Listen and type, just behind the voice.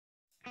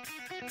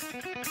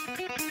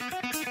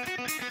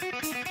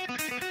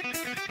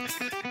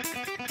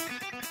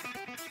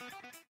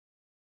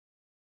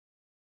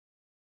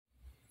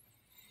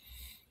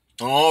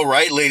All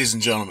right, ladies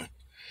and gentlemen.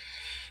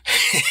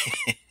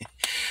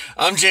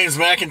 I'm James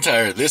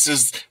McIntyre. This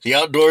is the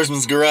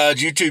Outdoorsman's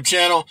Garage YouTube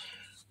channel.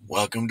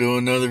 Welcome to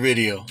another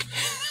video.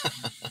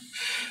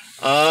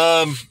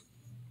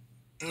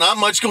 Not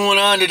much going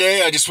on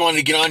today. I just wanted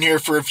to get on here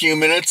for a few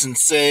minutes and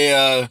say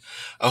I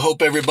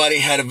hope everybody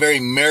had a very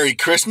Merry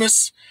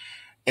Christmas.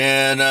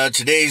 And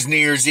today's New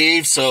Year's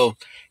Eve, so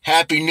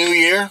Happy New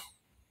Year.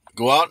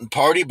 Go out and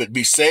party, but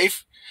be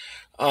safe.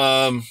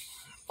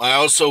 I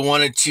also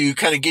wanted to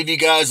kind of give you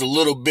guys a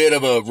little bit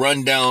of a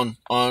rundown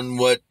on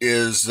what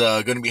is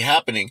going to be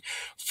happening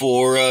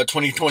for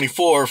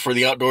 2024 for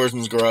the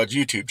Outdoorsman's Garage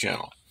YouTube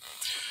channel.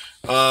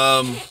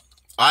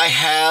 I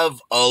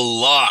have a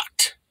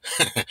lot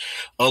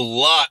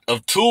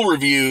of tool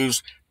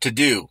reviews to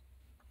do.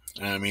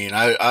 I mean,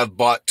 I've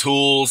bought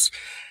tools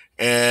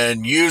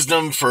and used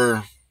them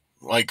for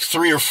like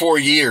 3 or 4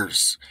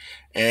 years.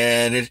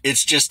 And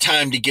it's just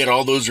time to get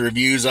all those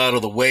reviews out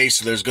of the way.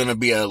 So there's going to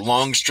be a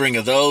long string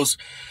of those.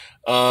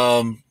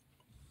 I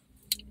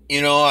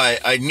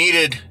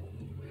needed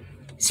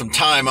some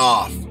time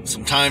off,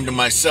 some time to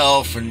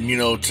myself and,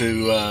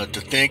 to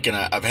think. And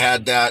I've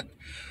had that,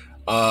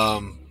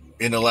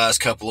 in the last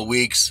couple of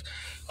weeks.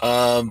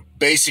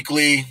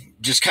 Basically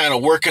just kind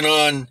of working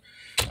on,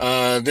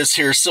 this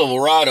here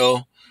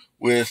Silverado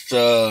with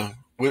my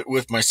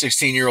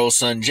 16-year-old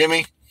son,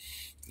 Jimmy.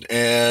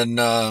 And,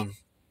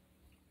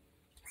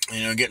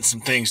 getting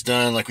some things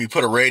done. Like we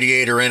put a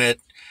radiator in it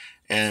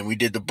and we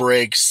did the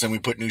brakes and we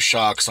put new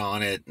shocks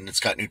on it and it's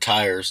got new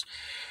tires.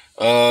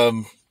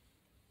 And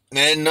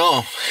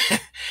no,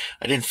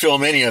 I didn't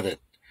film any of it.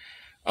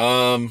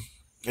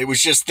 It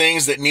was just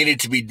things that needed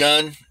to be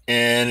done.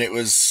 And it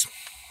was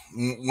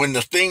when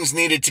the things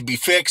needed to be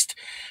fixed,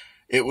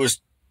 it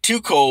was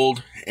too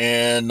cold.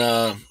 And,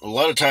 a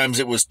lot of times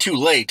it was too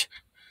late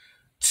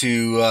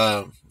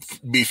to,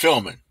 be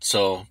filming.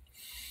 So,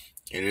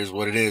 it is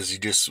what it is.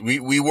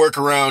 We work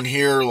around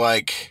here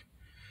like,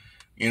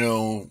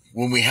 when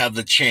we have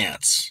the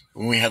chance,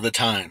 when we have the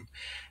time.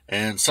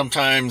 And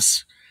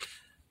sometimes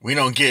we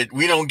don't get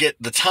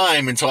the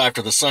time until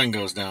after the sun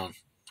goes down.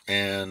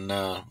 And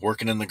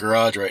working in the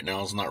garage right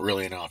now is not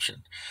really an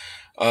option.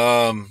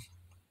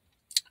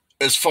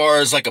 As far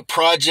as like a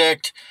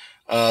project,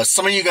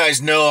 some of you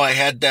guys know I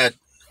had that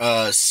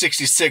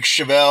 66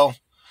 Chevelle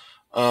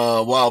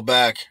a while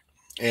back,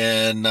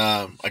 and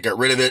I got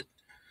rid of it.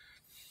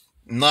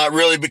 Not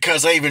really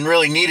because I even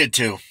really needed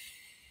to.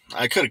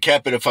 I could have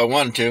kept it if I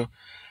wanted to.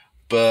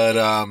 But,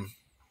 I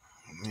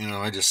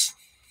just,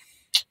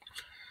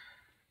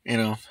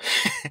 it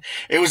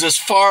was as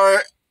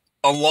far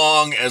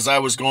along as I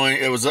was going.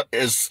 It was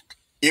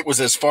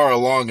as far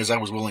along as I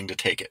was willing to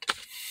take it.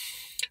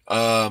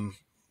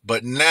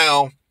 But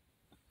now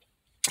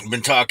I've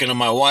been talking to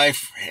my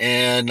wife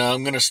and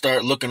I'm going to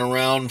start looking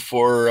around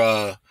for,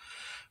 a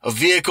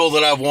vehicle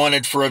that I've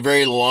wanted for a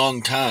very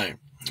long time.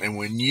 And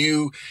when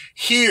you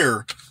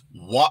hear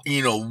what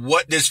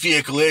this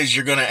vehicle is,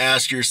 you're going to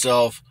ask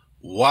yourself,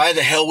 why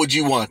the hell would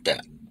you want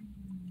that?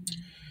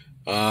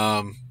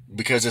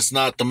 Because it's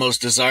not the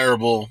most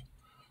desirable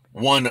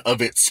one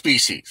of its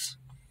species.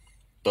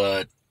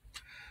 But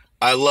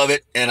I love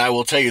it, and I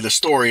will tell you the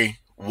story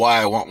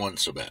why I want one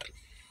so bad.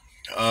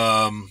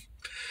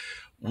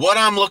 What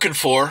I'm looking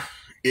for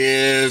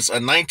is a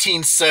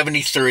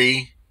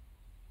 1973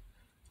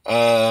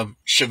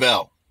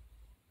 Chevelle.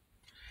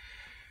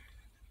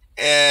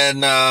 And,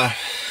 not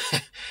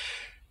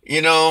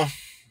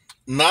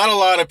a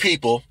lot of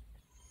people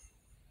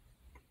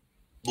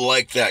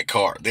like that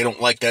car. They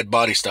don't like that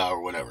body style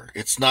or whatever.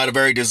 It's not a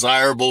very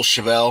desirable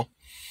Chevelle.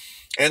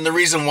 And the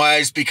reason why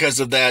is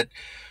because of that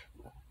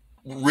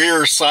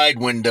rear side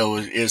window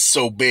is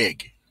so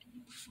big.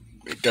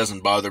 It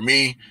doesn't bother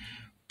me,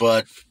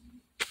 but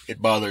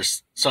it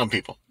bothers some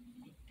people.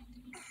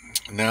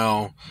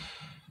 Now,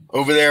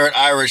 over there at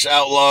Irish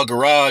Outlaw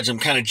Garage, I'm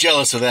kind of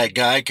jealous of that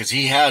guy because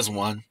he has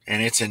one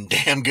and it's in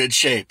damn good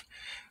shape.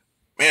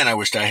 Man, I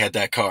wished I had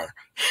that car.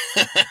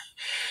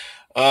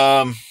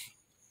 But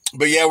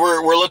yeah,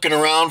 we're looking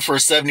around for a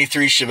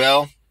 73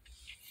 Chevelle.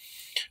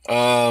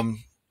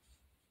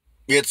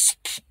 It's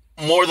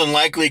more than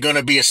likely going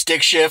to be a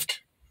stick shift.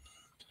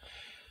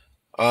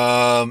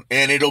 And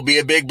it'll be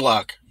a big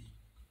block.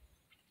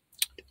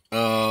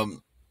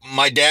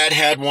 My dad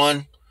had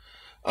one.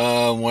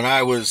 When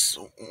I was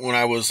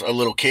a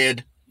little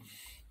kid,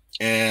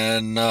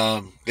 and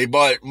my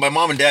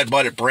mom and dad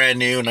bought it brand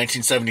new in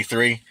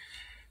 1973,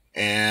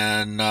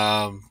 and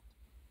I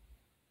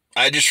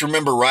just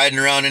remember riding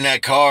around in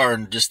that car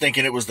and just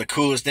thinking it was the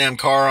coolest damn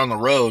car on the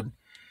road,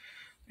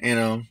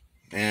 and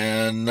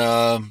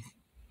I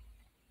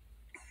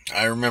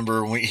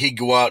remember when he'd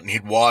go out and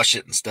he'd wash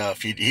it and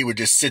stuff, he would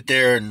just sit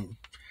there and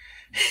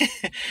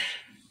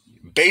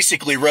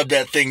basically rub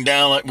that thing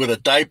down with a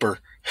diaper.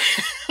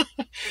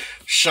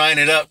 Shine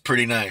it up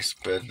pretty nice.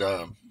 But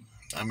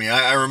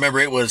I remember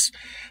it was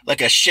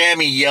like a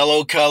chamois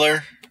yellow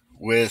color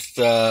with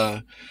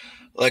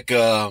like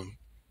a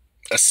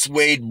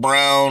suede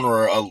brown,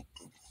 or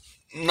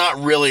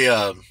not really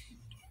a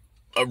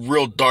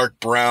real dark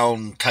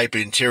brown type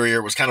interior.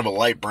 It was kind of a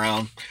light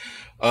brown.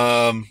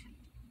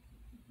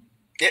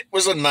 It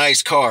was a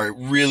nice car. It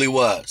really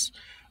was.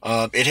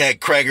 It had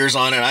Kragers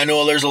on it. I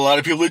know there's a lot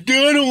of people that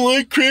do. I don't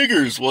like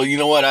Kragers. Well, you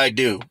know what? I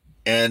do.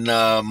 And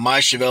my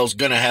Chevelle's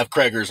going to have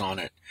Kragers on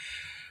it.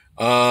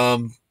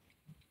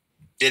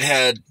 It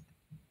had,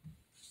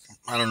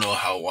 I don't know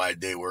how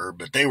wide they were,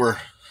 but they were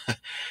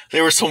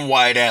some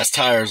wide ass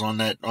tires on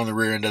the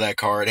rear end of that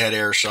car. It had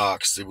air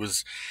shocks. It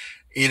was,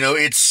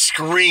 it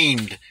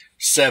screamed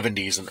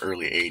 70s and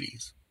early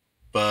 80s.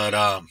 But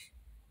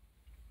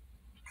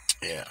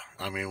yeah,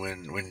 I mean,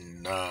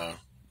 when I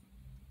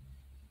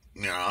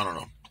don't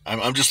know.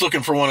 I'm just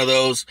looking for one of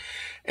those,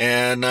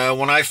 and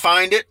when I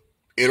find it,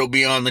 it'll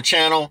be on the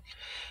channel.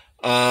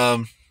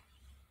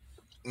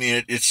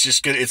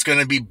 It's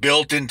gonna be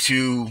built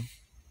into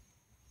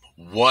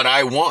what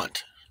I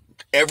want.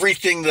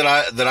 Everything that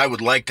I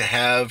would like to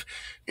have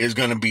is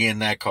going to be in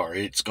that car.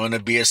 It's going to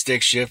be a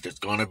stick shift. It's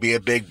going to be a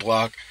big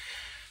block.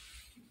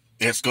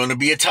 It's going to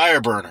be a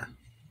tire burner.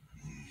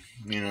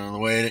 The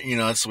way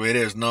that's the way it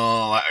is.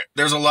 No,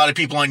 there's a lot of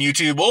people on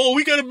YouTube. Oh,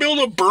 we got to build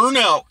a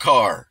burnout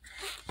car.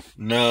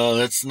 No,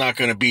 that's not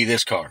going to be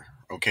this car.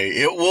 Okay,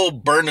 it will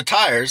burn the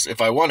tires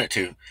if I want it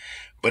to,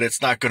 but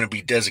it's not going to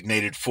be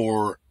designated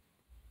for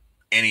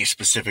any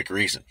specific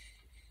reason.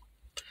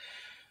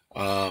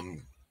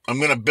 I'm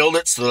going to build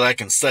it so that I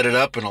can set it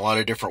up in a lot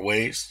of different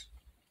ways.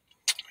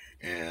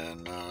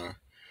 And I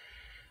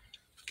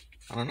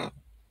don't know.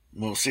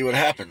 We'll see what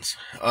happens.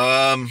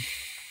 As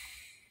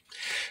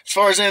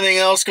far as anything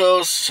else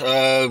goes,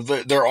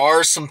 there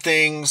are some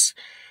things,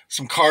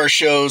 some car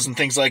shows and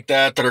things like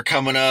that are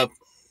coming up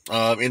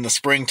in the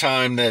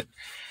springtime that,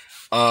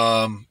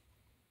 I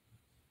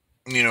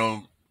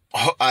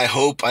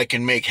hope I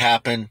can make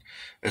happen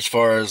as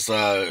far as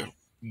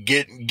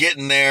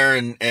getting there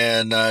and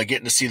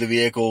getting to see the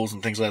vehicles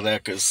and things like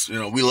that, because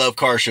we love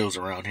car shows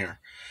around here.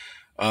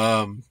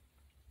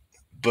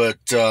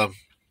 But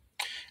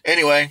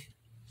anyway,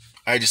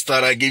 I just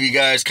thought I'd give you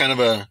guys kind of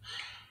a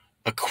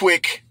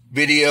quick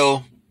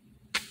video.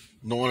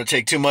 Don't want to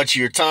take too much of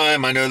your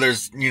time. I know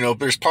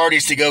there's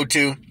parties to go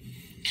to,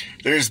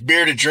 there's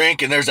beer to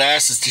drink, and there's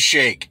asses to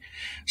shake.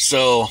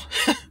 So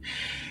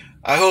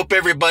I hope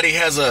everybody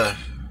has an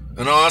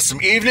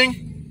awesome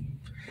evening.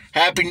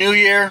 Happy New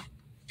Year.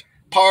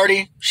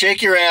 Party,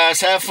 shake your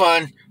ass, have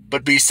fun,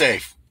 but be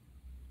safe.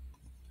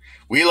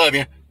 We love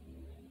you.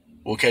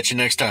 We'll catch you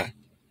next time.